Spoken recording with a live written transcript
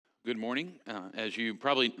Good morning. As you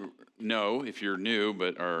probably know, if you're new,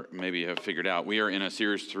 or maybe have figured out, we are in a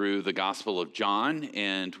series through the Gospel of John,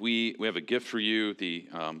 and we have a gift for you. The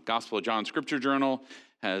Gospel of John Scripture Journal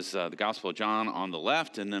has the Gospel of John on the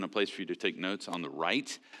left, and then a place for you to take notes on the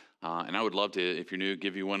right. And I would love to, if you're new,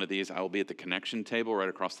 give you one of these. I will be at the connection table right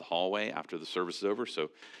across the hallway after the service is over.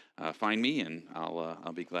 So find me, and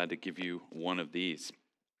I'll be glad to give you one of these.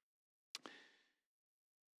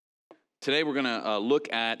 Today we're going to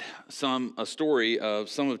look at a story of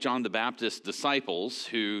some of John the Baptist's disciples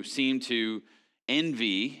who seem to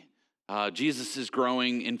envy Jesus'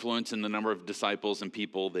 growing influence in the number of disciples and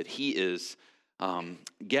people that he is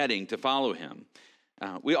getting to follow him.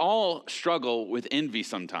 We all struggle with envy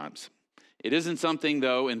sometimes. It isn't something,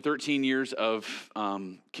 though, in 13 years of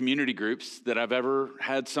community groups that I've ever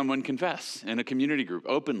had someone confess in a community group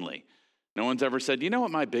openly. No one's ever said, you know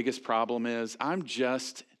what my biggest problem is? I'm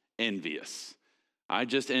just envious. I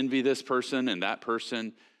just envy this person and that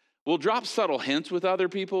person. We'll drop subtle hints with other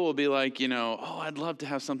people. We'll be like, oh, I'd love to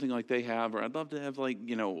have something like they have, or I'd love to have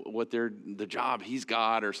what the job he's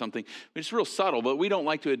got or something. It's real subtle, but we don't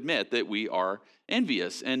like to admit that we are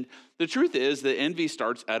envious. And the truth is that envy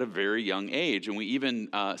starts at a very young age, and we even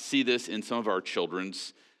see this in some of our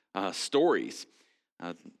children's stories.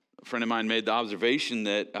 A friend of mine made the observation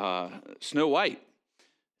that Snow White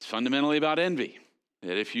is fundamentally about envy.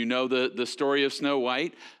 That if you know the story of Snow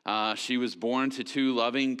White, she was born to two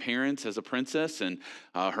loving parents as a princess, and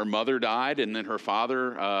her mother died, and then her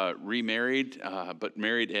father remarried, but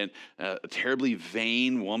married a terribly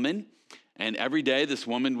vain woman. And every day this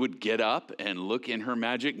woman would get up and look in her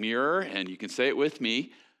magic mirror, and you can say it with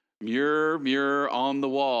me, mirror, mirror on the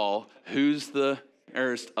wall, who's the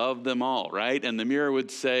fairest of them all, right? And the mirror would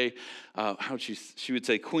say, she would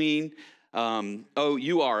say, Queen, oh,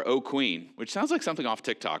 you are, oh, Queen, which sounds like something off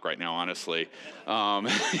TikTok right now, honestly.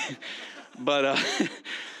 But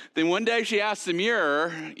then one day she asked the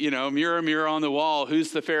mirror, mirror, mirror on the wall,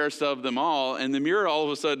 who's the fairest of them all? And the mirror all of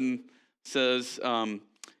a sudden says,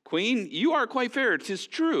 Queen, you are quite fair. 'Tis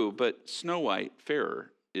true, but Snow White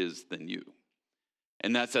fairer is than you.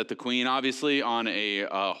 And that set the Queen, obviously, on a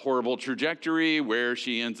horrible trajectory where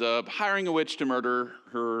she ends up hiring a witch to murder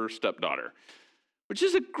her stepdaughter. Which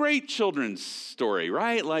is a great children's story,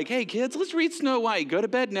 right? Like, hey, kids, let's read Snow White. Go to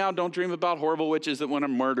bed now. Don't dream about horrible witches that want to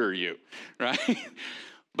murder you, right?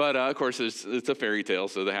 But, of course, it's a fairy tale,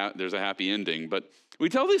 so there's a happy ending. But we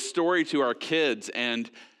tell this story to our kids, and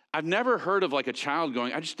I've never heard of, like, a child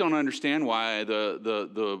going, I just don't understand why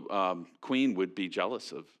the queen would be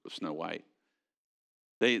jealous of Snow White.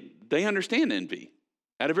 They understand envy.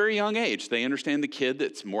 At a very young age, they understand the kid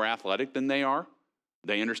that's more athletic than they are.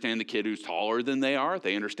 They understand the kid who's taller than they are.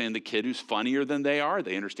 They understand the kid who's funnier than they are.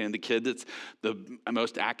 They understand the kid that's the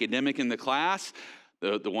most academic in the class,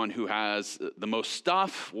 the one who has the most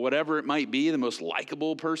stuff, whatever it might be, the most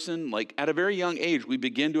likable person. Like at a very young age, we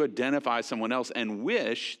begin to identify someone else and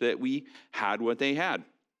wish that we had what they had.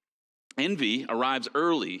 Envy arrives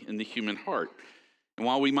early in the human heart. And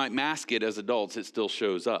while we might mask it as adults, it still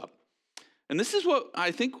shows up. And this is what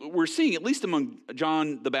I think we're seeing, at least among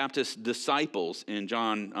John the Baptist's disciples in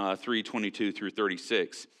John 3:22 through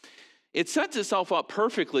 36. It sets itself up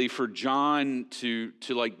perfectly for John to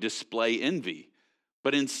display envy.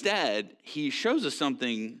 But instead, he shows us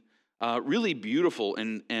something really beautiful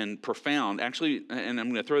and profound. Actually, and I'm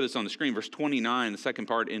going to throw this on the screen, verse 29, the second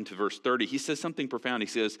part into verse 30. He says something profound. He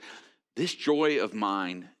says, "This joy of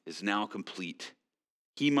mine is now complete.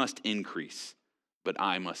 He must increase, but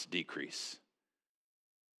I must decrease."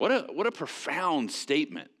 What a profound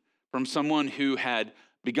statement from someone who had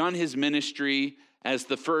begun his ministry as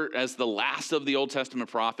the last of the Old Testament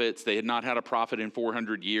prophets. They had not had a prophet in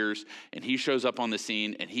 400 years, and he shows up on the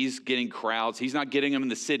scene, and he's getting crowds. He's not getting them in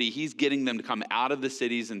the city. He's getting them to come out of the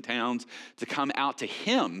cities and towns to come out to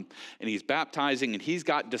him, and he's baptizing, and he's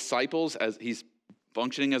got disciples as he's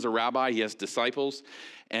functioning as a rabbi. He has disciples,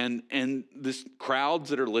 and this crowds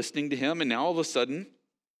that are listening to him, and now all of a sudden,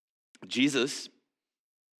 Jesus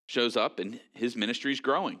shows up and his ministry is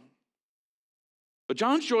growing. But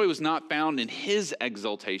John's joy was not found in his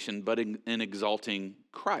exaltation, but in exalting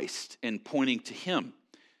Christ and pointing to him.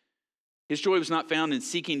 His joy was not found in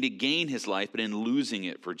seeking to gain his life, but in losing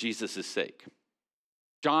it for Jesus' sake.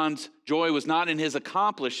 John's joy was not in his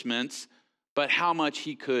accomplishments, but how much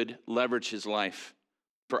he could leverage his life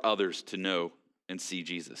for others to know and see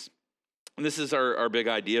Jesus. And this is our big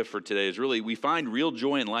idea for today, is really we find real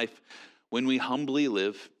joy in life when we humbly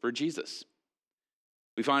live for Jesus.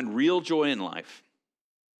 We find real joy in life.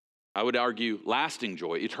 I would argue lasting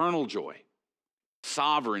joy, eternal joy,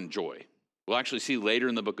 sovereign joy We'll actually see later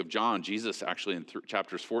in the book of John, Jesus actually in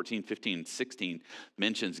chapters 14, 15, and 16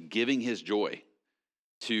 mentions giving his joy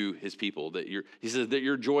to his people. He says that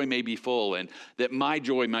your joy may be full and that my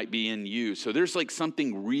joy might be in you. So there's like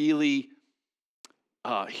something really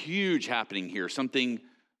huge happening here, something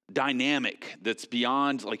dynamic that's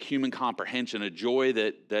beyond like human comprehension, a joy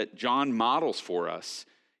that John models for us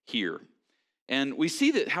here. And we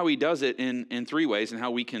see that how he does it in three ways and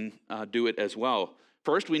how we can do it as well.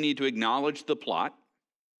 First, we need to acknowledge the plot.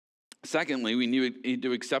 Secondly, we need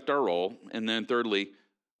to accept our role. And then thirdly,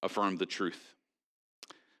 affirm the truth.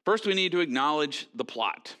 First, we need to acknowledge the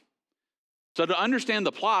plot. So to understand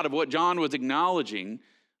the plot of what John was acknowledging,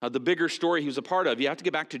 the bigger story he was a part of, you have to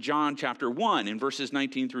get back to John chapter 1 in verses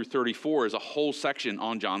 19 through 34 is a whole section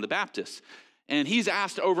on John the Baptist. And he's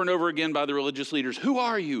asked over and over again by the religious leaders, who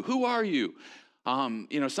are you? Who are you?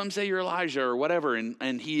 Some say you're Elijah or whatever.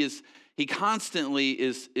 And he constantly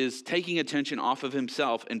is taking attention off of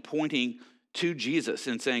himself and pointing to Jesus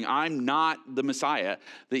and saying, I'm not the Messiah,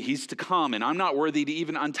 that he's to come, and I'm not worthy to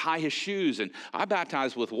even untie his shoes. And I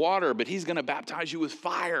baptize with water, but he's going to baptize you with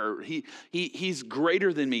fire. He's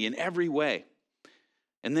greater than me in every way.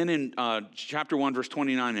 And then in chapter 1, verse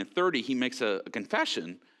 29 and 30, he makes a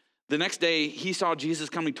confession. The next day, he saw Jesus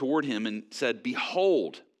coming toward him and said,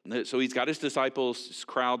 behold. So he's got his disciples, his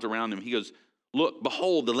crowds around him. He goes, look,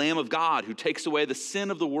 behold, the Lamb of God who takes away the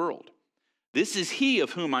sin of the world. This is he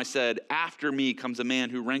of whom I said, after me comes a man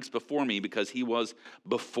who ranks before me because he was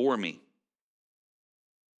before me.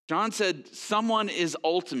 John said, someone is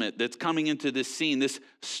ultimate that's coming into this scene. This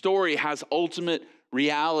story has ultimate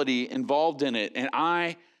reality involved in it, and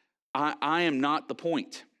I am not the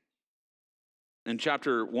point. In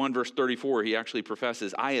chapter 1, verse 34, he actually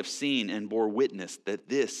professes, I have seen and bore witness that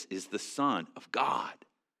this is the Son of God.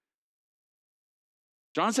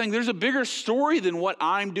 John's saying there's a bigger story than what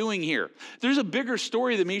I'm doing here. There's a bigger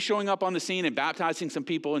story than me showing up on the scene and baptizing some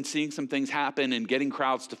people and seeing some things happen and getting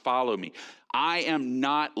crowds to follow me. I am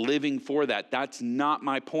not living for that. That's not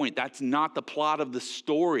my point. That's not the plot of the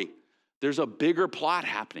story. There's a bigger plot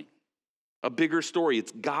happening, a bigger story.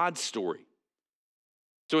 It's God's story.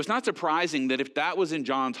 So it's not surprising that if that was in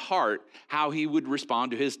John's heart, how he would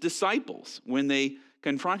respond to his disciples when they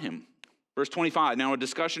confront him. Verse 25, now a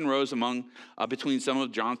discussion rose between some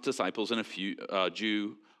of John's disciples and a few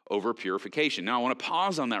Jew over purification. Now I want to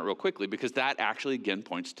pause on that real quickly because that actually again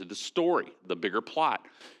points to the story, the bigger plot.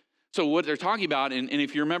 So what they're talking about, and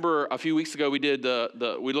if you remember a few weeks ago, we did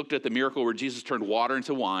we looked at the miracle where Jesus turned water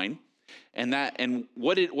into wine, and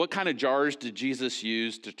what kind of jars did Jesus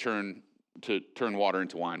use to turn water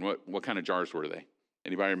into wine? What kind of jars were they?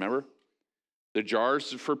 Anybody remember? The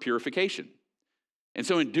jars for purification. And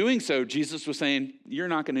so in doing so, Jesus was saying, you're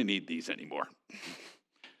not going to need these anymore.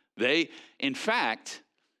 In fact,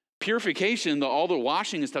 purification, all the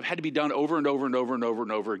washing and stuff had to be done over and over and over and over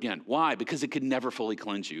and over again. Why? Because it could never fully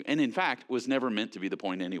cleanse you. And in fact, was never meant to be the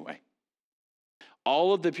point anyway.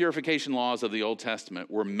 All of the purification laws of the Old Testament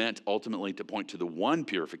were meant ultimately to point to the one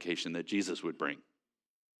purification that Jesus would bring.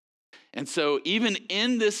 And so even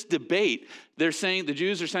in this debate, the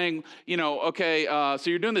Jews are saying, okay, so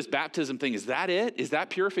you're doing this baptism thing. Is that it? Is that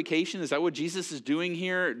purification? Is that what Jesus is doing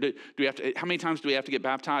here? How many times do we have to get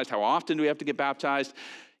baptized? How often do we have to get baptized?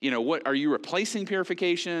 What are you replacing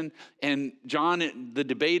purification? And John, the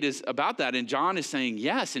debate is about that. And John is saying,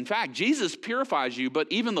 yes, in fact, Jesus purifies you, but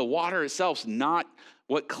even the water itself is not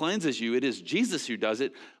what cleanses you. It is Jesus who does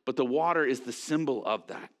it, but the water is the symbol of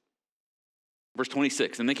that. Verse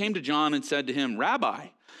 26, and they came to John and said to him, Rabbi,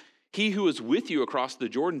 he who is with you across the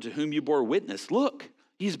Jordan to whom you bore witness, look,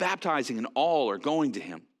 he's baptizing and all are going to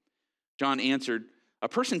him. John answered, a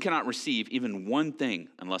person cannot receive even one thing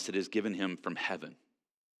unless it is given him from heaven.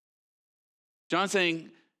 John's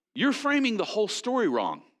saying, you're framing the whole story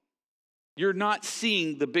wrong. You're not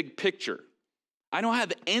seeing the big picture. I don't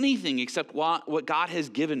have anything except what God has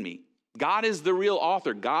given me. God is the real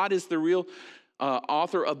author. God is the real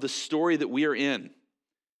author of the story that we are in,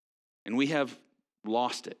 and we have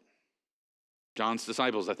lost it. John's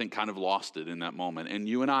disciples, I think, kind of lost it in that moment, and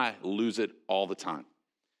you and I lose it all the time.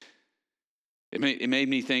 It made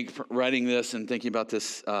me think, writing this and thinking about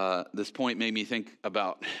this point made me think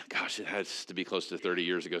about, gosh, it has to be close to 30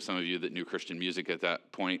 years ago. Some of you that knew Christian music at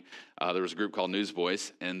that point, there was a group called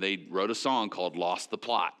Newsboys, and they wrote a song called Lost the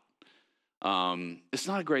Plot. It's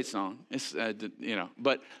not a great song,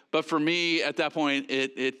 but for me at that point,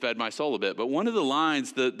 it fed my soul a bit. But one of the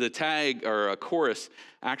lines, the tag or a chorus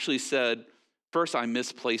actually said, first I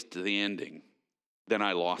misplaced the ending, then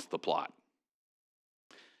I lost the plot.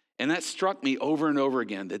 And that struck me over and over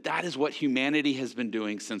again, that is what humanity has been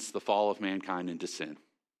doing since the fall of mankind into sin.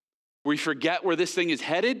 We forget where this thing is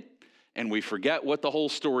headed, and we forget what the whole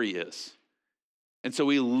story is. And so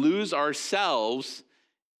we lose ourselves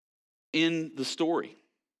in the story.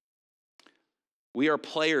 We are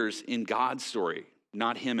players in God's story,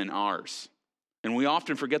 not him in ours. And we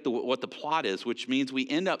often forget what the plot is, which means we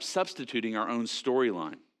end up substituting our own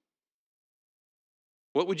storyline.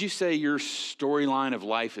 What would you say your storyline of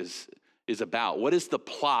life is about? What is the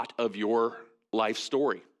plot of your life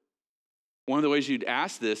story? One of the ways you'd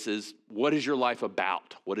ask this is, what is your life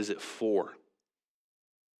about? What is it for?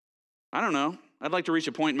 I don't know. I'd like to reach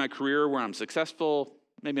a point in my career where I'm successful,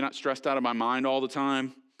 maybe not stressed out of my mind all the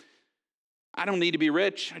time. I don't need to be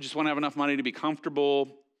rich. I just want to have enough money to be comfortable,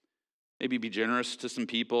 maybe be generous to some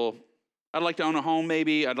people. I'd like to own a home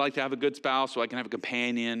maybe. I'd like to have a good spouse so I can have a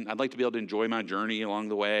companion. I'd like to be able to enjoy my journey along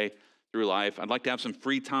the way through life. I'd like to have some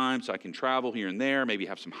free time so I can travel here and there, maybe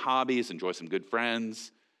have some hobbies, enjoy some good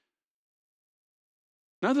friends.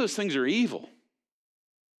 None of those things are evil.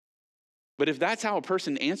 But if that's how a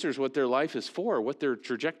person answers what their life is for, what their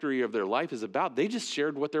trajectory of their life is about, they just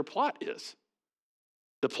shared what their plot is.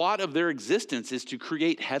 The plot of their existence is to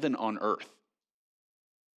create heaven on earth.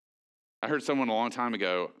 I heard someone a long time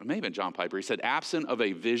ago, it may have been John Piper, he said, absent of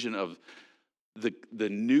a vision of the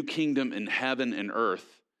new kingdom in heaven and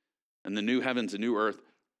earth, and the new heavens and new earth,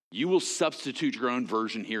 you will substitute your own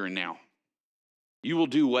version here and now. You will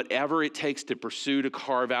do whatever it takes to pursue, to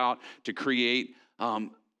carve out, to create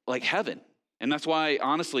like heaven. And that's why,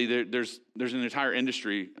 honestly, there's an entire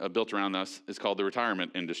industry built around us. It's called the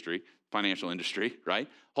retirement industry, financial industry, right?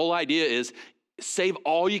 Whole idea is save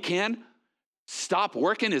all you can, stop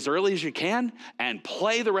working as early as you can, and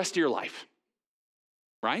play the rest of your life,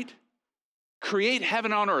 right? Create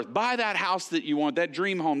heaven on earth. Buy that house that you want, that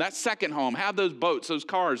dream home, that second home. Have those boats, those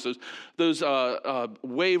cars, those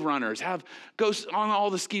wave runners. Go on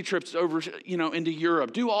all the ski trips over, into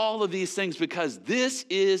Europe. Do all of these things because this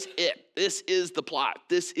is it. This is the plot.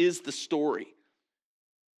 This is the story.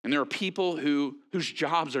 And there are people whose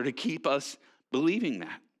jobs are to keep us believing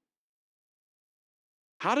that.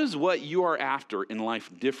 How does what you are after in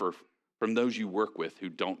life differ from those you work with who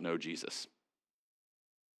don't know Jesus?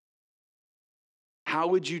 How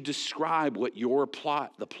would you describe what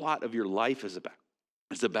the plot of your life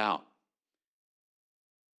is about?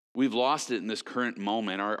 We've lost it in this current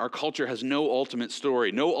moment. Our culture has no ultimate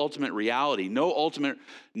story, no ultimate reality, no ultimate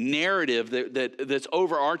narrative that's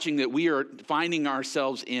overarching that we are finding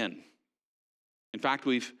ourselves in. In fact,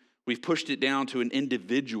 we've pushed it down to an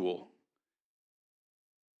individual.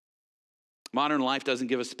 Modern life doesn't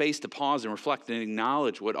give us space to pause and reflect and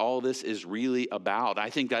acknowledge what all this is really about. I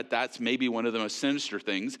think that's maybe one of the most sinister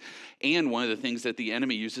things and one of the things that the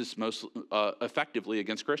enemy uses most effectively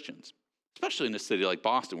against Christians, especially in a city like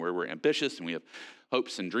Boston where we're ambitious and we have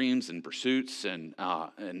hopes and dreams and pursuits and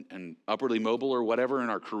upwardly mobile or whatever in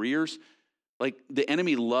our careers. Like the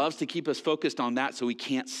enemy loves to keep us focused on that so we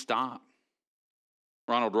can't stop.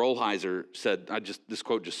 Ronald Rolheiser said, this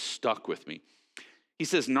quote just stuck with me. He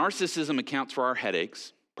says, narcissism accounts for our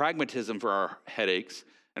headaches, pragmatism for our headaches,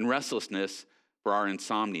 and restlessness for our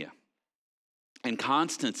insomnia. And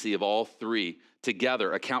constancy of all three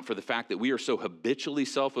together account for the fact that we are so habitually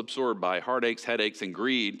self-absorbed by heartaches, headaches, and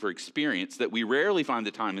greed for experience that we rarely find the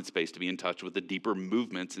time and space to be in touch with the deeper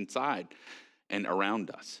movements inside and around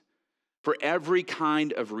us. For every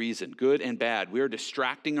kind of reason, good and bad, we are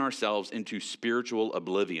distracting ourselves into spiritual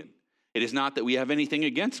oblivion. It is not that we have anything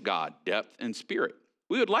against God, depth, and spirit.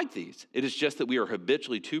 We would like these. It is just that we are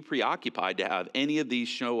habitually too preoccupied to have any of these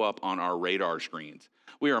show up on our radar screens.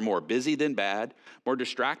 We are more busy than bad, more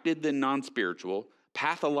distracted than non-spiritual.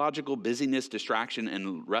 Pathological busyness, distraction,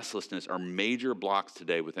 and restlessness are major blocks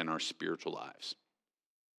today within our spiritual lives.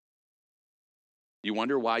 You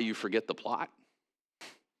wonder why you forget the plot?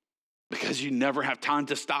 Because you never have time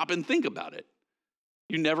to stop and think about it.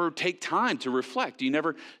 You never take time to reflect. You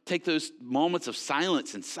never take those moments of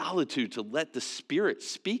silence and solitude to let the Spirit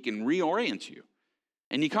speak and reorient you.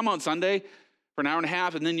 And you come on Sunday for an hour and a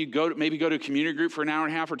half, and then you maybe go to a community group for an hour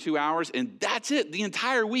and a half or 2 hours, and that's it. The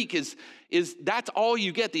entire week is that's all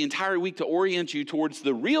you get the entire week to orient you towards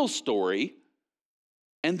the real story.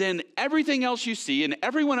 And then everything else you see and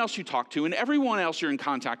everyone else you talk to and everyone else you're in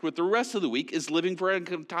contact with the rest of the week is living for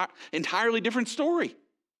an entirely different story.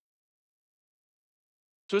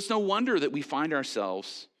 So it's no wonder that we find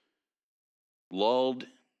ourselves lulled,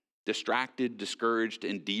 distracted, discouraged,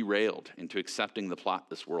 and derailed into accepting the plot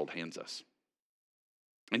this world hands us.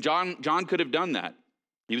 And John could have done that.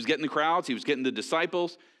 He was getting the crowds. He was getting the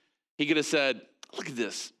disciples. He could have said, look at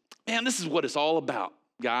this. Man, this is what it's all about,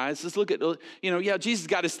 guys. Let's look at, Jesus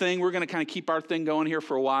got his thing. We're going to kind of keep our thing going here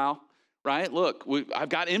for a while. right? Look, I've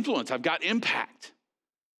got influence, I've got impact.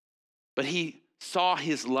 But he saw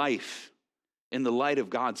his life in the light of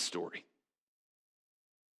God's story.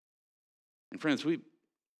 And friends, we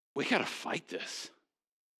got to fight this.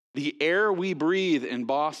 The air we breathe in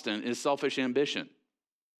Boston is selfish ambition,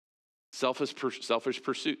 selfish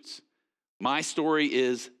pursuits. My story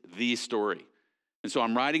is the story. And so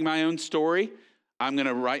I'm writing my own story. I'm going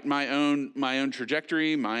to write my own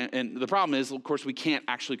trajectory. And the problem is, of course, we can't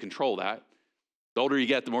actually control that. The older you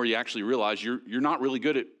get, the more you actually realize you're not really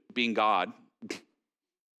good at being God.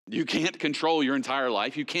 You can't control your entire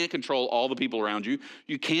life. You can't control all the people around you.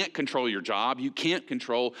 You can't control your job. You can't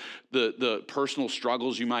control the personal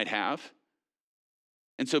struggles you might have.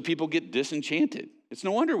 And so people get disenchanted. It's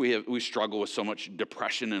no wonder we struggle with so much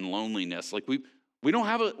depression and loneliness. Like we don't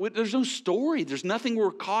have there's no story. There's nothing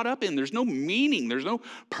we're caught up in. There's no meaning. There's no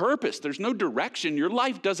purpose. There's no direction. Your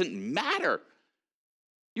life doesn't matter.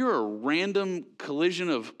 You're a random collision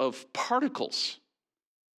of particles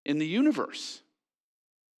in the universe.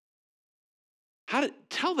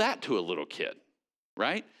 Tell that to a little kid,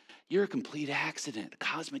 right? You're a complete accident, a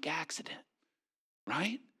cosmic accident,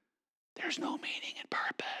 right? There's no meaning and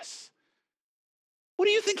purpose. What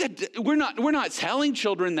do you think that we're not telling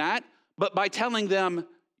children that, but by telling them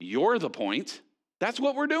you're the point, that's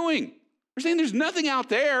what we're doing. We're saying there's nothing out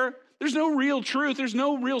there. There's no real truth. There's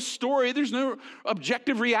no real story. There's no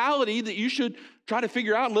objective reality that you should try to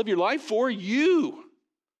figure out and live your life for. You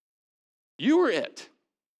are it.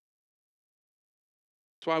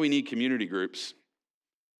 That's why we need community groups.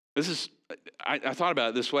 I thought about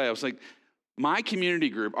it this way. I was like, our community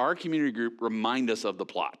group remind us of the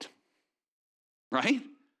plot, right?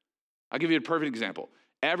 I'll give you a perfect example.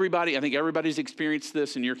 I think everybody's experienced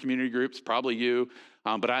this in your community groups, probably you,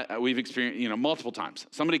 but we've experienced, multiple times.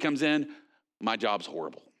 Somebody comes in, my job's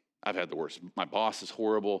horrible. I've had the worst. My boss is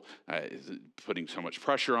horrible, putting so much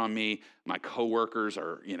pressure on me. My coworkers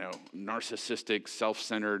are, narcissistic,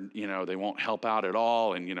 self-centered. They won't help out at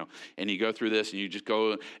all. And you go through this, and you just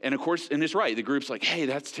go. And of course, and it's right. The group's like, hey,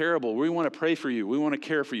 that's terrible. We want to pray for you. We want to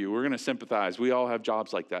care for you. We're going to sympathize. We all have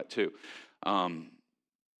jobs like that too.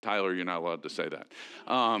 Tyler, you're not allowed to say that.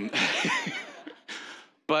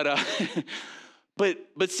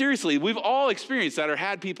 But seriously, we've all experienced that or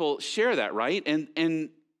had people share that, right?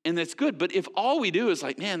 And that's good. But if all we do is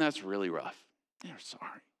like, man, that's really rough. They're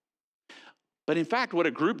sorry. But in fact, what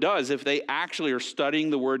a group does, if they actually are studying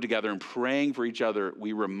the word together and praying for each other,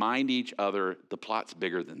 we remind each other the plot's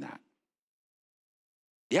bigger than that.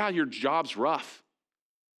 Yeah, your job's rough,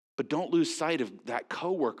 but don't lose sight of that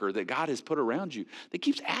coworker that God has put around you that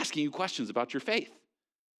keeps asking you questions about your faith.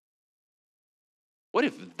 What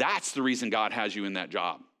if that's the reason God has you in that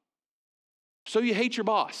job? So you hate your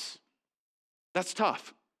boss. That's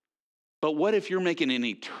tough. But what if you're making an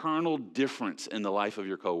eternal difference in the life of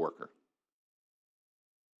your coworker?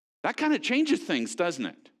 That kind of changes things, doesn't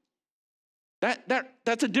it?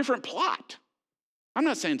 That's a different plot. I'm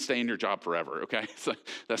not saying stay in your job forever, okay? So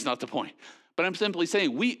that's not the point. But I'm simply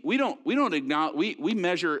saying we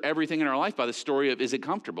measure everything in our life by the story of, is it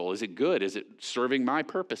comfortable? Is it good? Is it serving my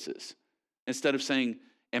purposes? Instead of saying,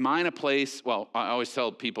 am I in a place, well, I always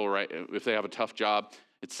tell people, right, if they have a tough job,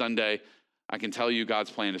 it's Sunday, I can tell you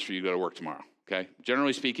God's plan is for you to go to work tomorrow, okay?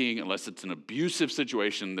 Generally speaking, unless it's an abusive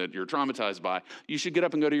situation that you're traumatized by, you should get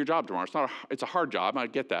up and go to your job tomorrow. It's a hard job, I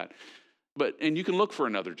get that. And you can look for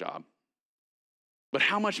another job. But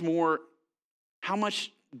how much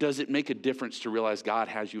does it make a difference to realize God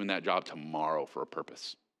has you in that job tomorrow for a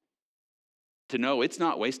purpose? To know it's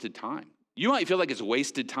not wasted time. You might feel like it's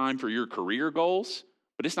wasted time for your career goals,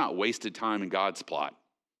 but it's not wasted time in God's plot,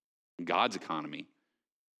 in God's economy.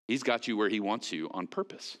 He's got you where he wants you on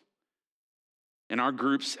purpose. And our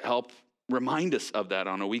groups help remind us of that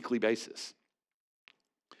on a weekly basis.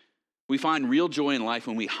 We find real joy in life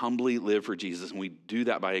when we humbly live for Jesus, and we do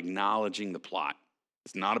that by acknowledging the plot.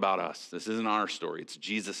 It's not about us. This isn't our story. It's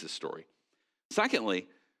Jesus' story. Secondly,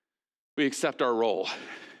 we accept our role.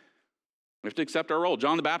 We have to accept our role.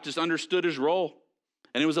 John the Baptist understood his role,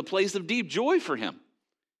 and it was a place of deep joy for him.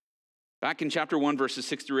 Back in chapter 1, verses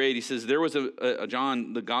 6 through 8, he says, there was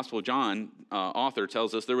John, the Gospel of John author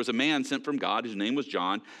tells us, there was a man sent from God, his name was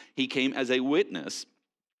John. He came as a witness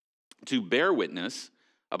to bear witness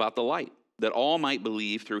about the light, that all might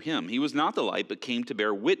believe through him. He was not the light, but came to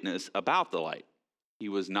bear witness about the light. He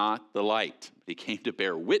was not the light. He came to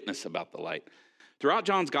bear witness about the light. Throughout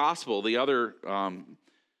John's gospel, the other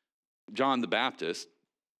John the Baptist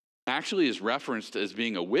actually is referenced as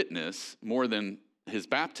being a witness more than his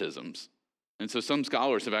baptisms. And so some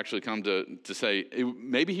scholars have actually come to say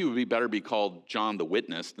maybe he would be better be called John the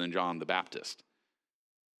Witness than John the Baptist.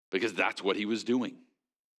 because that's what he was doing.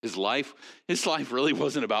 His life really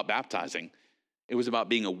wasn't about baptizing. It was about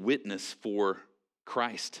being a witness for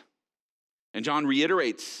Christ. And John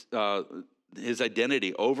reiterates his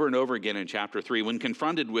identity over and over again in chapter 3. When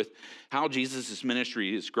confronted with how Jesus'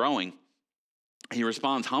 ministry is growing, he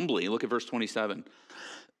responds humbly. Look at verse 27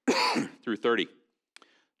 through 30.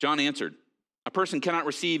 John answered, "A person cannot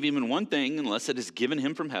receive even one thing unless it is given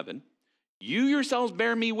him from heaven. You yourselves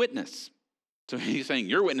bear me witness." So he's saying,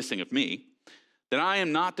 you're witnessing of me, that I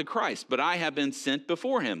am not the Christ, but I have been sent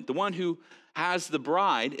before him. The one who has the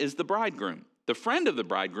bride is the bridegroom. The friend of the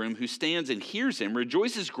bridegroom who stands and hears him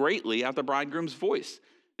rejoices greatly at the bridegroom's voice.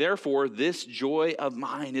 Therefore, this joy of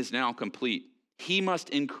mine is now complete. He must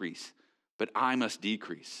increase, but I must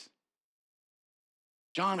decrease.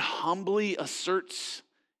 John humbly asserts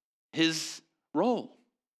his role.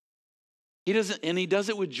 He does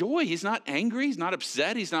it with joy. He's not angry. He's not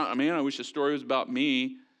upset. He's not, man, I wish the story was about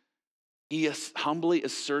me. He humbly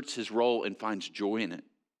asserts his role and finds joy in it.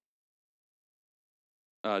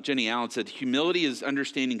 Jenny Allen said, humility is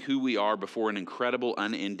understanding who we are before an incredible,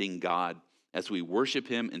 unending God. As we worship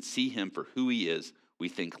him and see him for who he is, we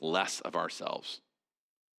think less of ourselves.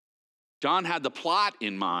 John had the plot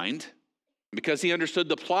in mind. Because he understood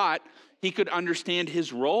the plot, he could understand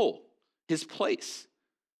his role, his place.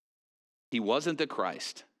 He wasn't the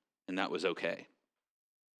Christ, and that was okay.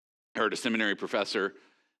 I heard a seminary professor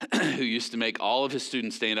who used to make all of his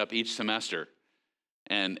students stand up each semester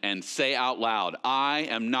and say out loud, "I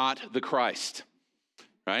am not the Christ,"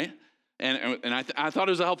 right? And I thought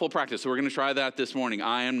it was a helpful practice, so we're going to try that this morning.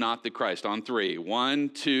 I am not the Christ on 3. 1,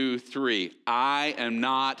 2, 3. I am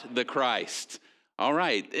not the Christ. All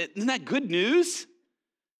right, isn't that good news?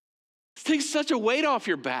 It takes such a weight off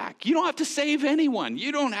your back. You don't have to save anyone.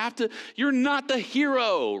 You're not the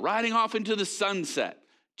hero riding off into the sunset.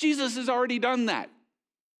 Jesus has already done that.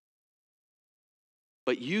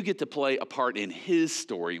 But you get to play a part in his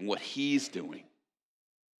story and what he's doing.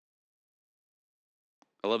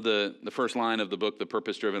 I love the first line of the book, The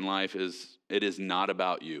Purpose-Driven Life, is, "It is not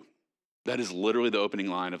about you." That is literally the opening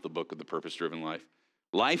line of the book of The Purpose-Driven Life.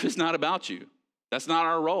 Life is not about you. That's not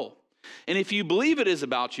our role. And if you believe it is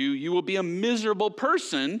about you, you will be a miserable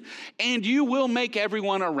person, and you will make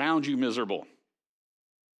everyone around you miserable.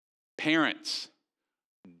 Parents,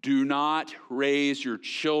 do not raise your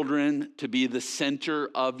children to be the center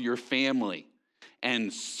of your family.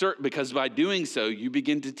 And because by doing so, you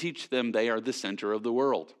begin to teach them they are the center of the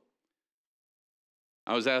world.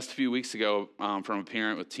 I was asked a few weeks ago from a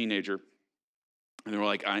parent with a teenager, and they were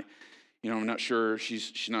like, I'm not sure,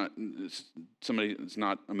 somebody that's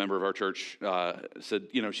not a member of our church said,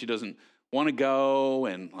 she doesn't want to go,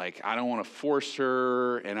 and I don't want to force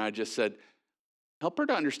her. And I just said, help her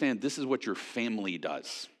to understand this is what your family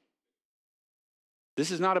does.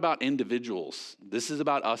 This is not about individuals. This is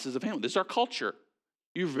about us as a family. This is our culture.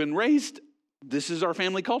 You've been raised, this is our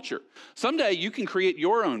family culture. Someday you can create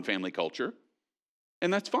your own family culture,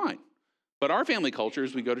 and that's fine. But our family culture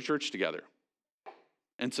is we go to church together.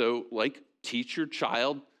 And so, teach your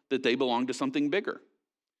child that they belong to something bigger.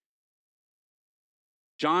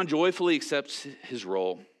 John joyfully accepts his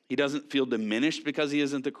role. He doesn't feel diminished because he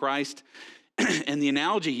isn't the Christ. And the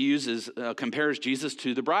analogy he uses compares Jesus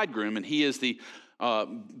to the bridegroom, and he is the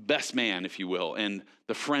best man, if you will, and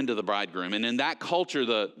the friend of the bridegroom. And in that culture,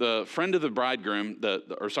 the friend of the bridegroom,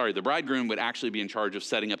 the bridegroom would actually be in charge of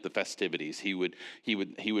setting up the festivities. He would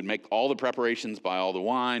make all the preparations, buy all the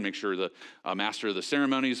wine, make sure the master of the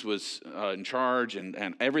ceremonies was in charge,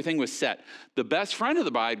 and everything was set. The best friend of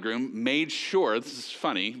the bridegroom made sure, this is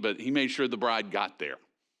funny, but he made sure the bride got there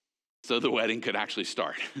so the wedding could actually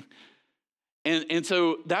start. And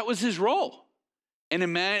so that was his role.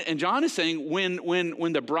 And John is saying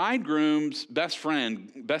when the bridegroom's best friend,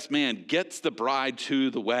 best man, gets the bride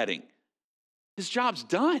to the wedding, his job's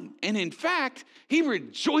done. And in fact, he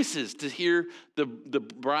rejoices to hear the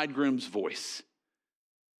bridegroom's voice.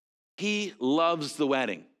 He loves the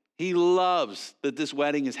wedding. He loves that this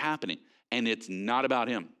wedding is happening, and it's not about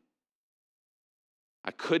him.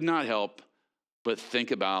 I could not help but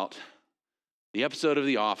think about the episode of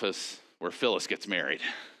The Office where Phyllis gets married.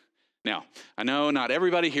 Now, I know not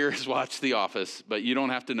everybody here has watched The Office, but you don't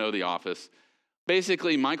have to know The Office.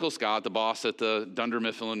 Basically, Michael Scott, the boss at the Dunder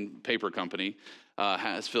Mifflin Paper Company,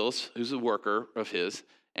 has Phyllis, who's a worker of his,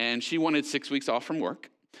 and she wanted 6 weeks off from work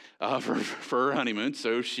for her honeymoon,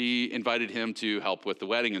 so she invited him to help with the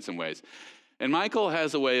wedding in some ways. And Michael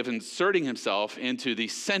has a way of inserting himself into the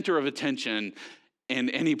center of attention in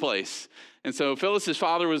any place. And so Phyllis's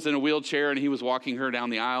father was in a wheelchair, and he was walking her down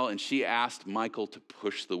the aisle, and she asked Michael to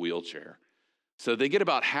push the wheelchair So they get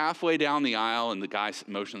about halfway down the aisle, and the guy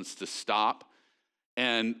motions to stop.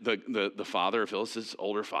 And the father, Phyllis's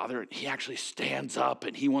older father, he actually stands up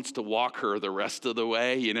and he wants to walk her the rest of the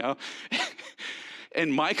way, you know.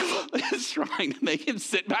 And Michael is trying to make him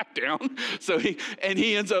sit back down. So he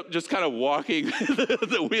ends up just kind of walking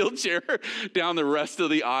the wheelchair down the rest of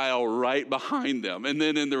the aisle right behind them. And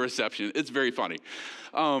then in the reception, it's very funny.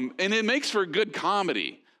 And it makes for good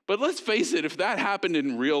comedy. But let's face it, if that happened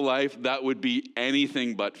in real life, that would be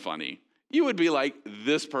anything but funny. You would be like,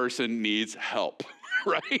 this person needs help,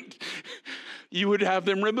 right? You would have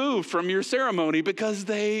them removed from your ceremony because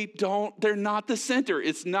they're not the center.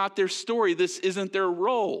 It's not their story. This isn't their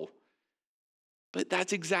role. But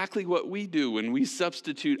that's exactly what we do when we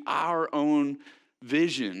substitute our own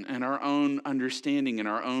vision and our own understanding and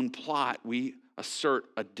our own plot. We assert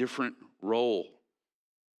a different role.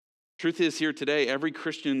 Truth is, here today, every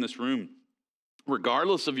Christian in this room,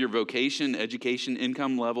 regardless of your vocation, education,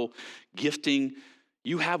 income level, gifting,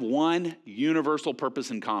 you have one universal purpose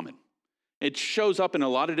in common. It shows up in a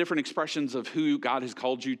lot of different expressions of who God has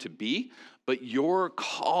called you to be, but your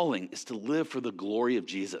calling is to live for the glory of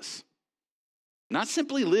Jesus. Not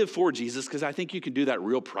simply live for Jesus, because I think you can do that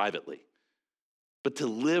real privately, but to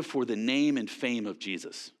live for the name and fame of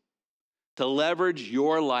Jesus. To leverage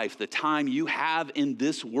your life, the time you have in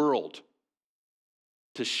this world,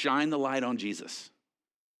 to shine the light on Jesus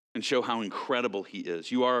and show how incredible he is.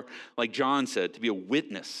 You are, like John said, to be a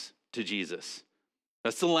witness to Jesus.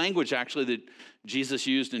 That's the language, actually, that Jesus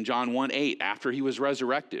used in John 1:8 after he was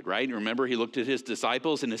resurrected, right? Remember, he looked at his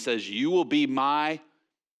disciples and it says, you will be my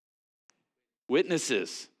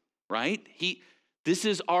witnesses, right? This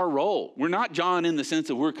is our role. We're not John in the sense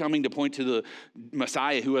that we're coming to point to the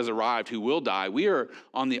Messiah who has arrived, who will die. We are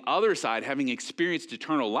on the other side, having experienced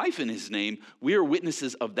eternal life in his name. We are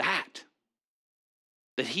witnesses of that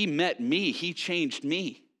he met me, he changed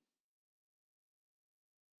me.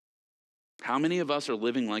 How many of us are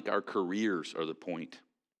living like our careers are the point,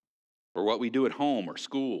 or what we do at home or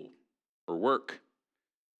school or work?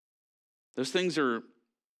 Those things are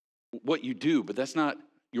what you do, but that's not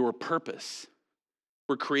your purpose.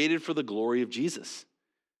 We're created for the glory of Jesus.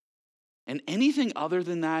 And anything other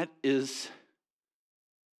than that is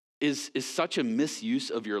such a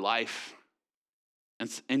misuse of your life,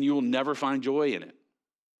 and you will never find joy in it.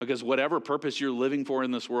 Because whatever purpose you're living for in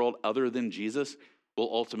this world other than Jesus will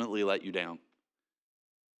ultimately let you down.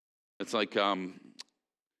 It's like, I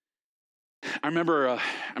remember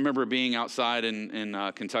being outside in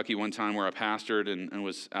Kentucky one time where I pastored and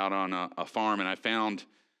was out on a farm, and I found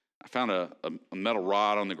a metal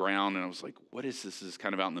rod on the ground, and I was like, what is this? This is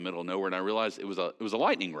kind of out in the middle of nowhere, and I realized it was a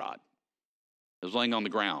lightning rod. It was laying on the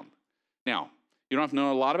ground. Now, you don't have to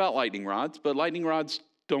know a lot about lightning rods, but lightning rods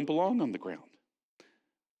don't belong on the ground.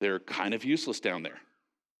 They're kind of useless down there.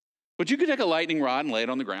 But you could take a lightning rod and lay it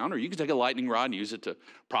on the ground, or you could take a lightning rod and use it to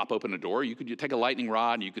prop open a door. You could take a lightning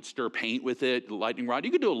rod and you could stir paint with it, lightning rod. You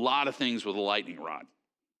could do a lot of things with a lightning rod.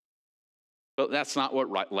 But that's not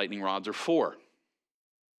what lightning rods are for.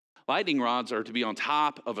 Lightning rods are to be on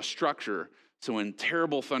top of a structure, so when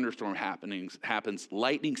terrible thunderstorm happens,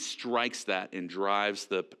 lightning strikes that and drives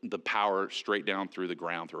the power straight down through the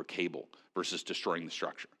ground through a cable versus destroying the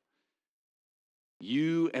structure.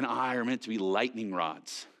 You and I are meant to be lightning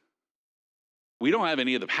rods. We don't have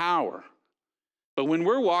any of the power. But when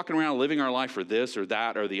we're walking around living our life for this or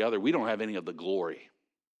that or the other, we don't have any of the glory.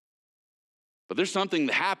 But there's something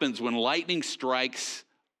that happens when lightning strikes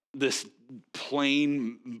this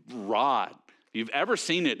plain rod. If you've ever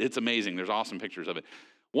seen it, it's amazing. There's awesome pictures of it.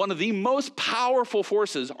 One of the most powerful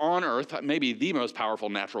forces on earth, maybe the most powerful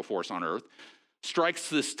natural force on earth, strikes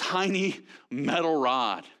this tiny metal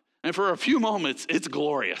rod. And for a few moments, it's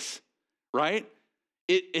glorious, right?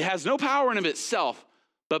 It has no power in of itself,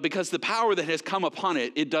 but because the power that has come upon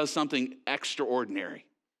it, it does something extraordinary.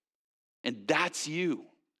 And that's you,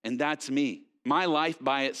 and that's me. My life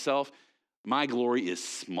by itself, my glory is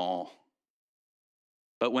small.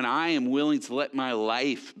 But when I am willing to let my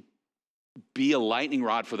life be a lightning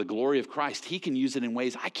rod for the glory of Christ, he can use it in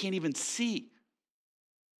ways I can't even see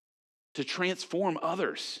to transform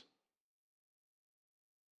others.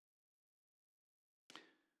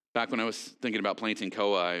 Back when I was thinking about planting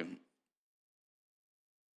Koa,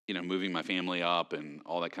 moving my family up and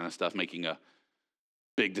all that kind of stuff, making a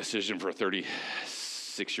big decision for a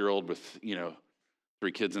 36-year-old with,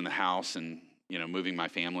 3 kids in the house and, moving my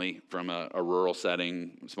family from a rural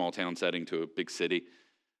setting, small town setting to a big city.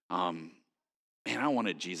 I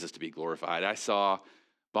wanted Jesus to be glorified. I saw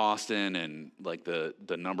Boston and like the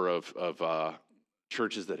number of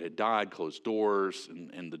churches that had died, closed doors,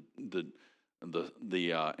 and the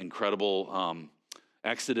the incredible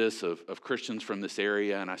exodus of Christians from this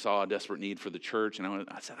area, and I saw a desperate need for the church, and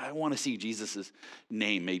I said, I want to see Jesus'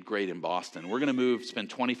 name made great in Boston. We're going to spend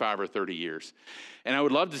 25 or 30 years. And I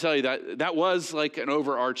would love to tell you that was like an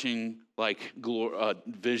overarching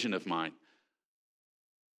vision of mine.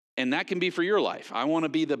 And that can be for your life. I want to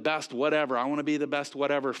be the best whatever. I want to be the best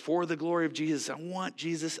whatever for the glory of Jesus. I want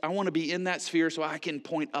Jesus. I want to be in that sphere so I can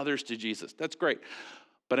point others to Jesus. That's great.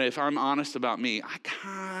 But if I'm honest about me, I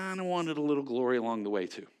kind of wanted a little glory along the way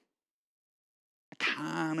too.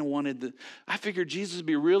 I figured Jesus would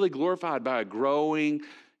be really glorified by a growing,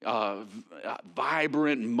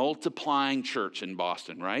 vibrant, multiplying church in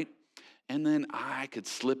Boston, right? And then I could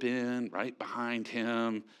slip in right behind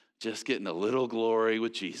him, just getting a little glory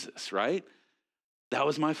with Jesus, right? That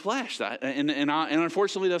was my flesh. And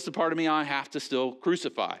unfortunately, that's the part of me I have to still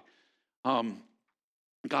crucify.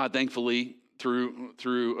 God, thankfully,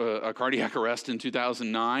 through a cardiac arrest in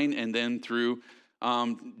 2009, and then through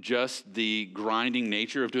just the grinding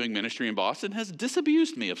nature of doing ministry in Boston, has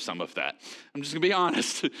disabused me of some of that. I'm just going to be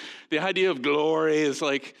honest. The idea of glory is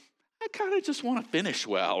like, I kind of just want to finish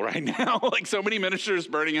well right now. Like so many ministers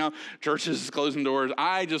burning out, churches closing doors.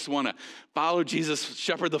 I just want to follow Jesus,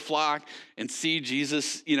 shepherd the flock, and see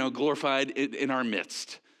Jesus, glorified in our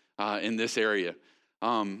midst in this area.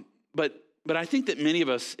 But I think that many of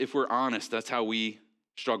us, if we're honest, that's how we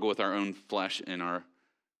struggle with our own flesh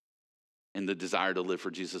and the desire to live for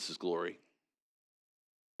Jesus' glory.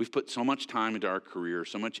 We've put so much time into our career,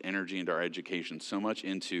 so much energy into our education, so much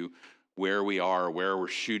into where we are, where we're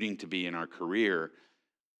shooting to be in our career.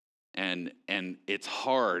 And it's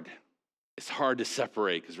hard. It's hard to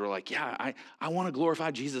separate because we're like, yeah, I want to glorify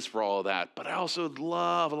Jesus for all of that, but I also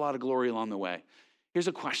love a lot of glory along the way. Here's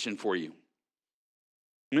a question for you.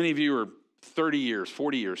 Many of you are 30 years,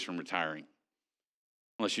 40 years from retiring.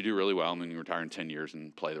 Unless you do really well and then you retire in 10 years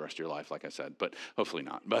and play the rest of your life, like I said, but hopefully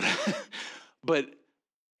not. But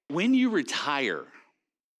when you retire,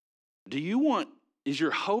 is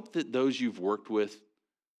your hope that those you've worked with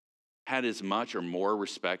had as much or more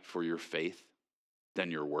respect for your faith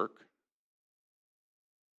than your work?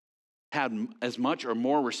 Had as much or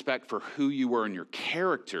more respect for who you were and your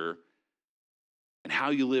character and how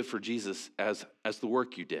you live for Jesus as the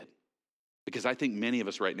work you did? Because I think many of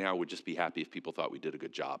us right now would just be happy if people thought we did a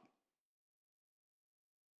good job.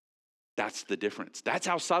 That's the difference. That's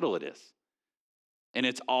how subtle it is. And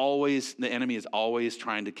the enemy is always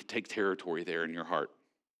trying to take territory there in your heart.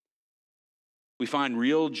 We find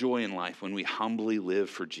real joy in life when we humbly live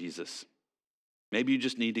for Jesus. Maybe you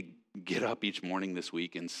just need to get up each morning this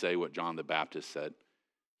week and say what John the Baptist said.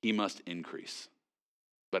 He must increase,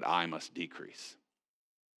 but I must decrease.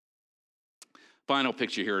 Final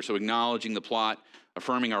picture here. So acknowledging the plot,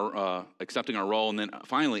 accepting our role, and then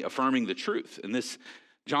finally affirming the truth. And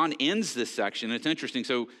John ends this section. It's interesting.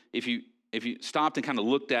 So if you stopped and kind of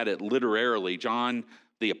looked at it literarily, John,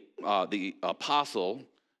 the apostle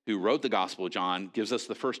who wrote the Gospel of John, gives us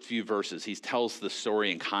the first few verses. He tells the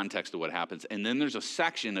story and context of what happens. And then there's a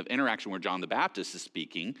section of interaction where John the Baptist is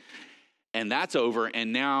speaking, and that's over.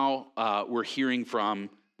 And now we're hearing from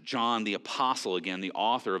John the apostle, again, the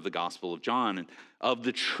author of the Gospel of John, and of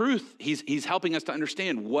the truth. He's helping us to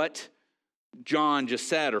understand what John just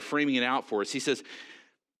said, or framing it out for us. He says,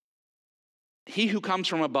 he who comes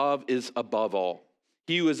from above is above all.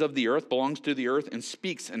 He who is of the earth belongs to the earth and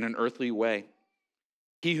speaks in an earthly way.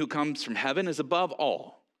 He who comes from heaven is above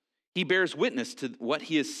all. He bears witness to what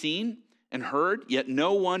he has seen and heard, yet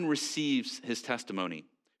no one receives his testimony.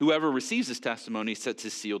 Whoever receives his testimony sets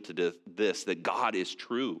his seal to this, that God is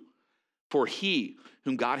true. For he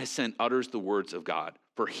whom God has sent utters the words of God,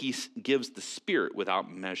 for he gives the Spirit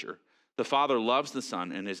without measure. The Father loves the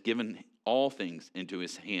Son and has given all things into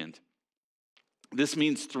his hand. This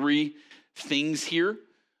means three things here.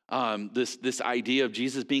 This idea of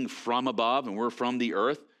Jesus being from above and we're from the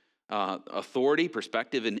earth, authority,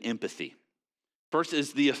 perspective, and empathy. First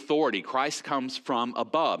is the authority. Christ comes from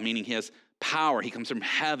above, meaning he has power. He comes from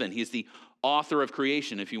heaven. He's the author of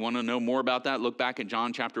creation. If you want to know more about that, look back at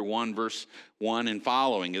John chapter 1, verse 1 and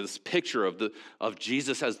following. This picture of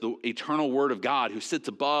Jesus as the eternal Word of God who sits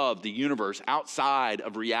above the universe, outside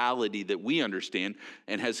of reality that we understand,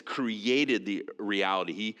 and has created the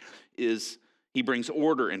reality. He brings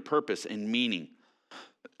order and purpose and meaning.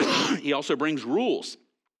 He also brings rules.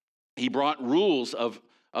 He brought rules of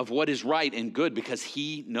what is right and good because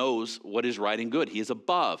he knows what is right and good. He is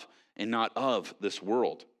above and not of this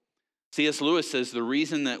world. C.S. Lewis says the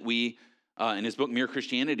reason that we, in his book Mere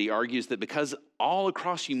Christianity, argues that because all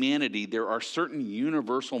across humanity there are certain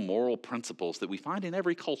universal moral principles that we find in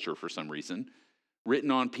every culture for some reason,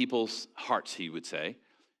 written on people's hearts, he would say.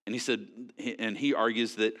 And he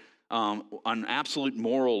argues that an absolute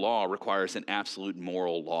moral law requires an absolute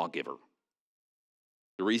moral lawgiver.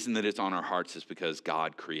 The reason that it's on our hearts is because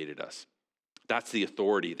God created us. That's the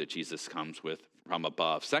authority that Jesus comes with from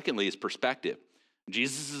above. Secondly, is perspective.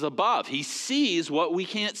 Jesus is above. He sees what we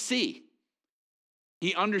can't see.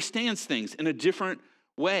 He understands things in a different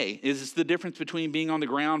way. It's the difference between being on the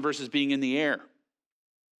ground versus being in the air.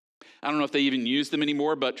 I don't know if they even use them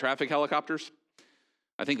anymore, but traffic helicopters.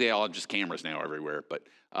 I think they all have just cameras now everywhere, but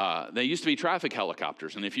they used to be traffic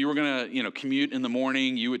helicopters. And if you were going to, commute in the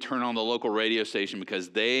morning, you would turn on the local radio station because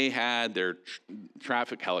they had their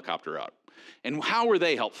traffic helicopter out. And how were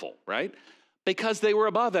they helpful, right? Because they were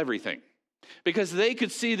above everything. Because they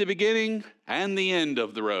could see the beginning and the end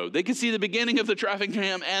of the road. They could see the beginning of the traffic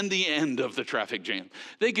jam and the end of the traffic jam.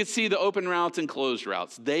 They could see the open routes and closed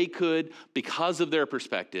routes. They could, because of their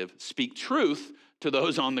perspective, speak truth to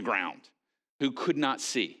those on the ground who could not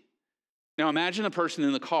see. Now imagine a person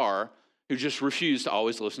in the car who just refused to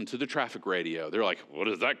always listen to the traffic radio. They're like, what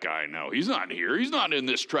does that guy know? He's not here. He's not in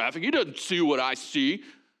this traffic. He doesn't see what I see,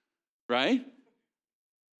 right?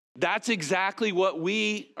 That's exactly what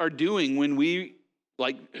we are doing when we,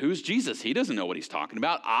 who's Jesus? He doesn't know what he's talking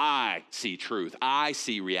about. I see truth. I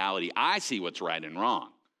see reality. I see what's right and wrong,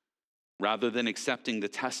 rather than accepting the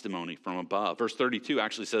testimony from above. Verse 32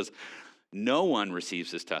 actually says, no one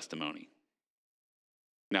receives his testimony.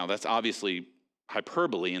 Now, that's obviously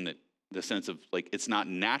hyperbole in the sense of, it's not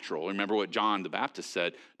natural. Remember what John the Baptist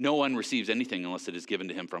said, no one receives anything unless it is given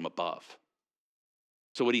to him from above.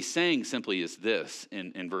 So what he's saying simply is this,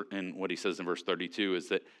 in what he says in verse 32, is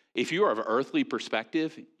that if you are of earthly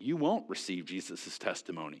perspective, you won't receive Jesus'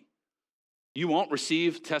 testimony. You won't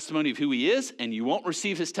receive testimony of who he is, and you won't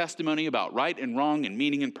receive his testimony about right and wrong and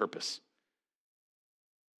meaning and purpose.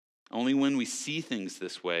 Only when we see things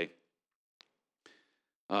this way,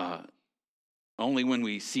 only when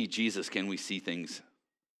we see Jesus can we see things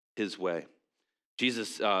his way.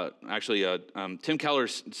 Jesus, Tim Keller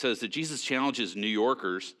says that Jesus challenges New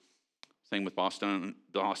Yorkers, same with the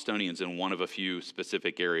Bostonians, in one of a few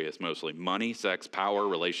specific areas, mostly money, sex, power,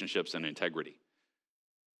 relationships, and integrity.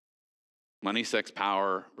 Money, sex,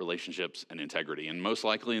 power, relationships, and integrity. And most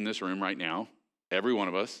likely in this room right now, every one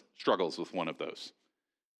of us struggles with one of those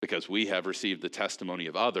because we have received the testimony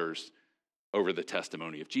of others over the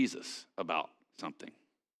testimony of Jesus about something.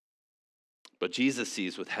 But Jesus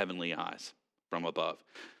sees with heavenly eyes from above.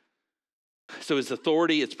 So his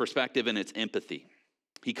authority, its perspective, and its empathy.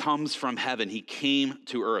 He comes from heaven. He came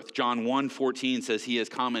to earth. John 1:14 says he has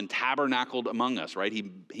come and tabernacled among us, right?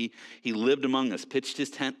 He lived among us, pitched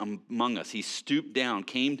his tent among us. He stooped down,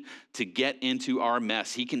 came to get into our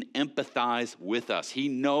mess. He can empathize with us. He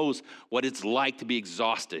knows what it's like to be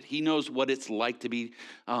exhausted. He knows what it's like to be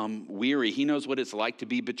weary. He knows what it's like to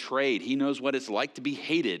be betrayed. He knows what it's like to be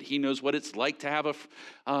hated. He knows what it's like to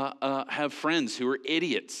have friends who are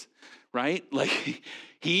idiots, right?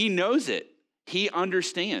 He knows it. He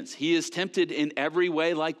understands. He is tempted in every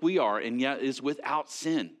way like we are, and yet is without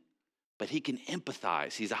sin. But he can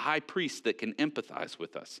empathize. He's a high priest that can empathize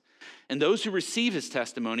with us. And those who receive his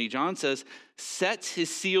testimony, John says, sets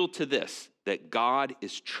his seal to this, that God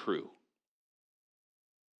is true.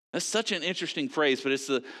 That's such an interesting phrase, but it's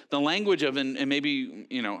the language of, and maybe,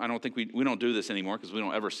 I don't think we don't do this anymore because we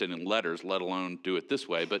don't ever send in letters, let alone do it this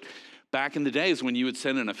way. But back in the days when you would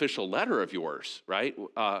send an official letter of yours, right,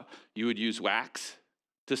 you would use wax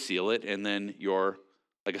to seal it, and then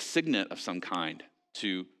a signet of some kind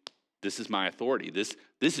to, this is my authority. This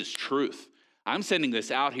is truth. I'm sending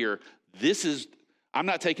this out here. I'm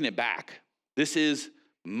not taking it back. This is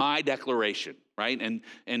my declaration. Right?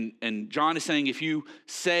 And John is saying if you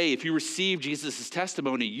receive Jesus'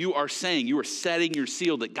 testimony, you are setting your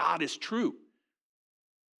seal that God is true.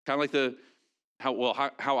 Kind of like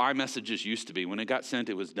how iMessages used to be. When it got sent,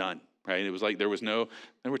 it was done. Right? It was like there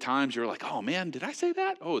were times you were like, oh man, did I say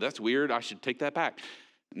that? Oh, that's weird. I should take that back.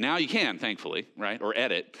 Now you can, thankfully, right? Or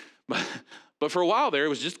edit. But for a while there, it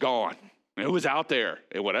was just gone. It was out there.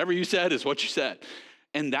 And whatever you said is what you said.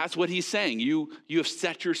 And that's what he's saying. You have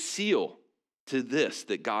set your seal to this,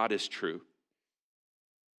 that God is true.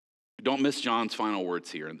 Don't miss John's final words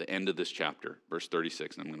here in the end of this chapter, verse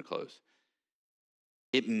 36, and I'm going to close.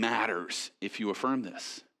 It matters if you affirm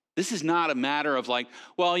this. This is not a matter of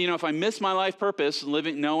if I miss my life purpose,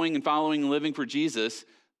 knowing and following and living for Jesus,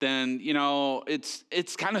 then,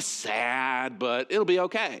 it's kind of sad, but it'll be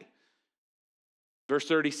okay. Verse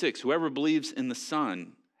 36, whoever believes in the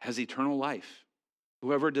Son has eternal life.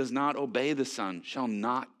 Whoever does not obey the Son shall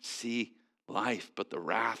not see life, but the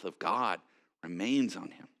wrath of God remains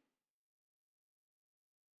on him.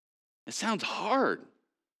 It sounds hard,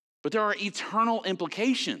 but there are eternal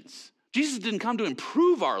implications. Jesus didn't come to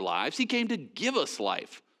improve our lives. He came to give us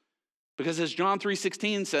life. Because as John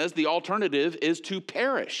 3:16 says, the alternative is to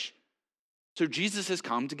perish. So Jesus has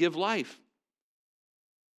come to give life.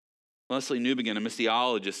 Leslie Newbegin, a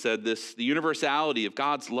missiologist, said this: the universality of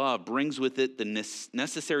God's love brings with it the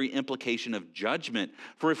necessary implication of judgment.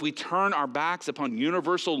 For if we turn our backs upon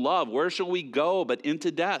universal love, where shall we go but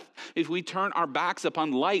into death? If we turn our backs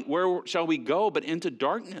upon light, where shall we go but into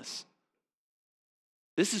darkness?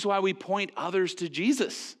 This is why we point others to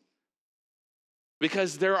Jesus.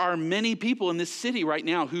 Because there are many people in this city right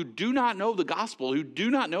now who do not know the gospel, who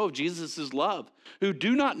do not know of Jesus' love, who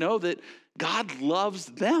do not know that God loves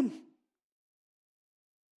them.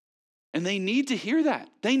 And they need to hear that.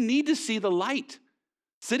 They need to see the light.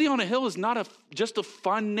 City on a Hill is not just a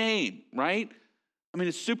fun name, right? I mean,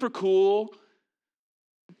 it's super cool.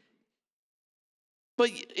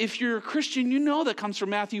 But if you're a Christian, you know that comes from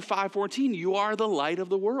Matthew 5:14. You are the light of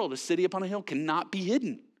the world. A city upon a hill cannot be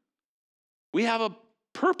hidden. We have a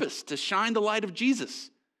purpose to shine the light of Jesus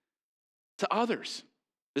to others.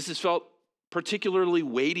 This has felt particularly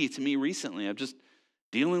weighty to me recently. I'm just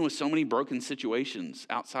dealing with so many broken situations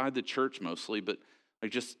outside the church mostly, but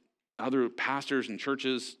like just other pastors and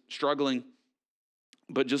churches struggling.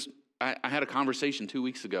 But just, I had a conversation 2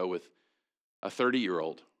 weeks ago with a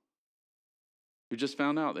 30-year-old who just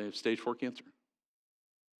found out they have stage 4 cancer.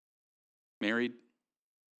 Married.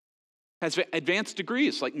 Has advanced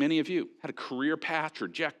degrees like many of you. Had a career path,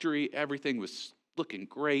 trajectory, everything was looking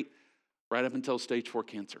great right up until stage 4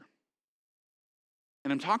 cancer.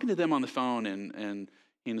 And I'm talking to them on the phone and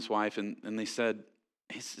he and his wife, and he said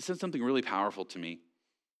something really powerful to me.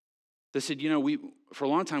 They said, for a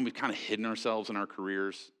long time, we've kind of hidden ourselves in our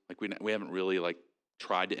careers. Like we haven't really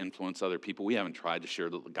tried to influence other people. We haven't tried to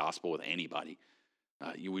share the gospel with anybody.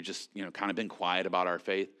 We just, kind of been quiet about our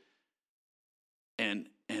faith. And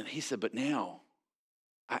he said, but now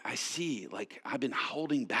I see, I've been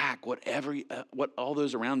holding back what all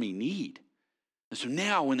those around me need. And so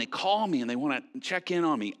now when they call me and they want to check in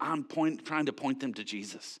on me, I'm trying to point them to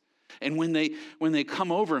Jesus. And when they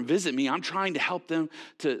come over and visit me, I'm trying to help them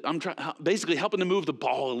basically helping to move the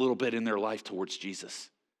ball a little bit in their life towards Jesus.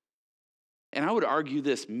 And I would argue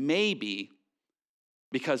this, maybe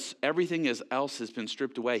because everything else has been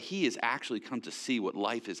stripped away, he has actually come to see what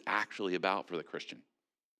life is actually about for the Christian.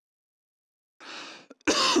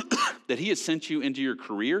 That he has sent you into your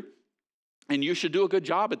career, and you should do a good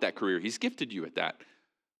job at that career. He's gifted you at that.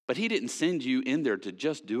 But he didn't send you in there to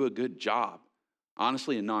just do a good job.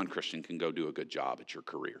 Honestly, a non-Christian can go do a good job at your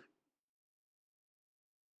career.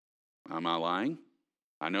 Am I lying?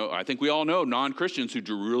 I think we all know non-Christians who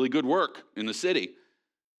do really good work in the city.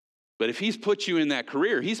 But if he's put you in that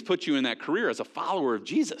career, he's put you in that career as a follower of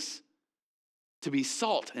Jesus, to be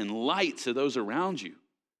salt and light to those around you,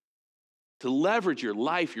 to leverage your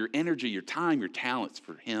life, your energy, your time, your talents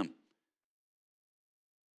for him.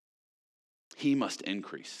 He must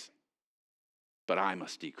increase, but I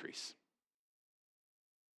must decrease.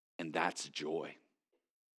 And that's joy.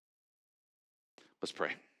 Let's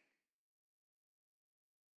pray.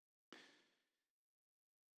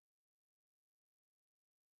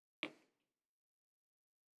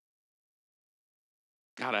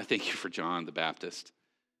 God, I thank you for John the Baptist.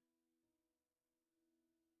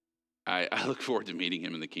 I look forward to meeting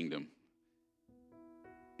him in the kingdom.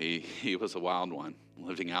 He was a wild one,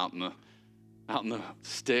 living out in the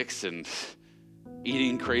sticks and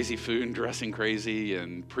eating crazy food and dressing crazy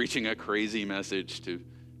and preaching a crazy message to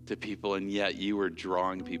people, and yet you were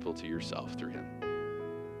drawing people to yourself through him.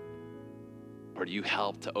 Or do you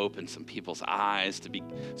help to open some people's eyes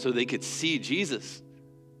so they could see Jesus?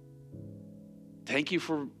 Thank you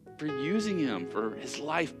for using him, for his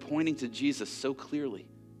life pointing to Jesus so clearly.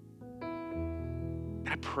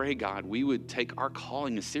 I pray, God, we would take our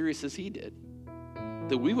calling as serious as he did.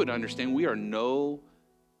 That we would understand we are no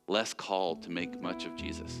less called to make much of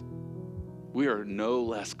Jesus. We are no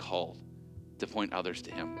less called to point others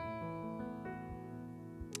to him.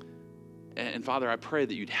 And Father, I pray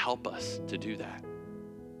that you'd help us to do that.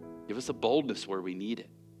 Give us a boldness where we need it.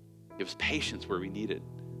 Give us patience where we need it.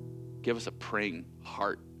 Give us a praying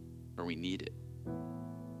heart where we need it.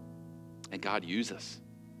 And God, use us.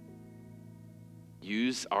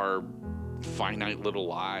 Use our finite little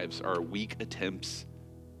lives, our weak attempts,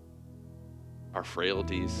 our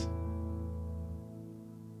frailties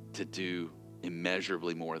to do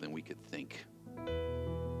immeasurably more than we could think.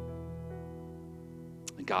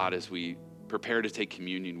 And God, as we prepare to take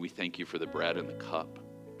communion, we thank you for the bread and the cup.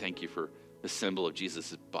 Thank you for the symbol of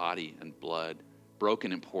Jesus' body and blood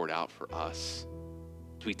broken and poured out for us.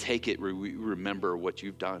 As we take it, we remember what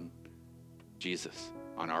you've done, Jesus,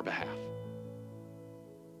 on our behalf,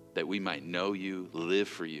 that we might know you, live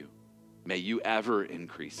for you. May you ever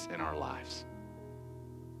increase in our lives.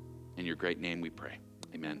 In your great name we pray.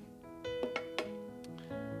 Amen.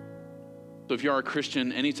 So if you are a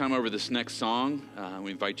Christian, anytime over this next song,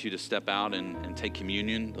 we invite you to step out and take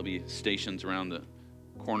communion. There'll be stations around the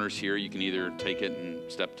corners here. You can either take it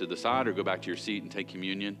and step to the side or go back to your seat and take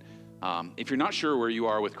communion. If you're not sure where you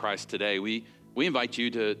are with Christ today, we invite you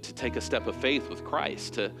to take a step of faith with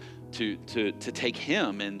Christ, to take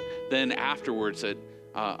him, and then afterwards at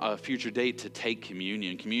a future date to take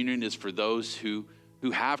communion. Communion is for those who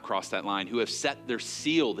have crossed that line, who have set their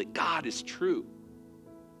seal that God is true,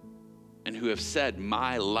 and who have said,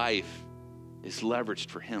 my life is leveraged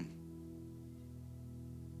for him.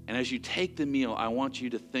 And as you take the meal, I want you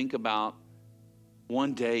to think about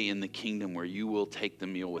one day in the kingdom where you will take the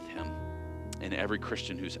meal with him, and every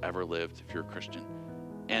Christian who's ever lived, if you're a Christian.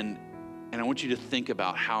 And I want you to think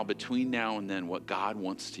about how between now and then, what God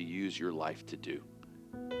wants to use your life to do.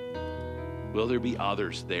 Will there be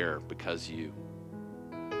others there because you?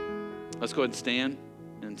 Let's go ahead and stand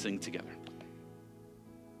and sing together.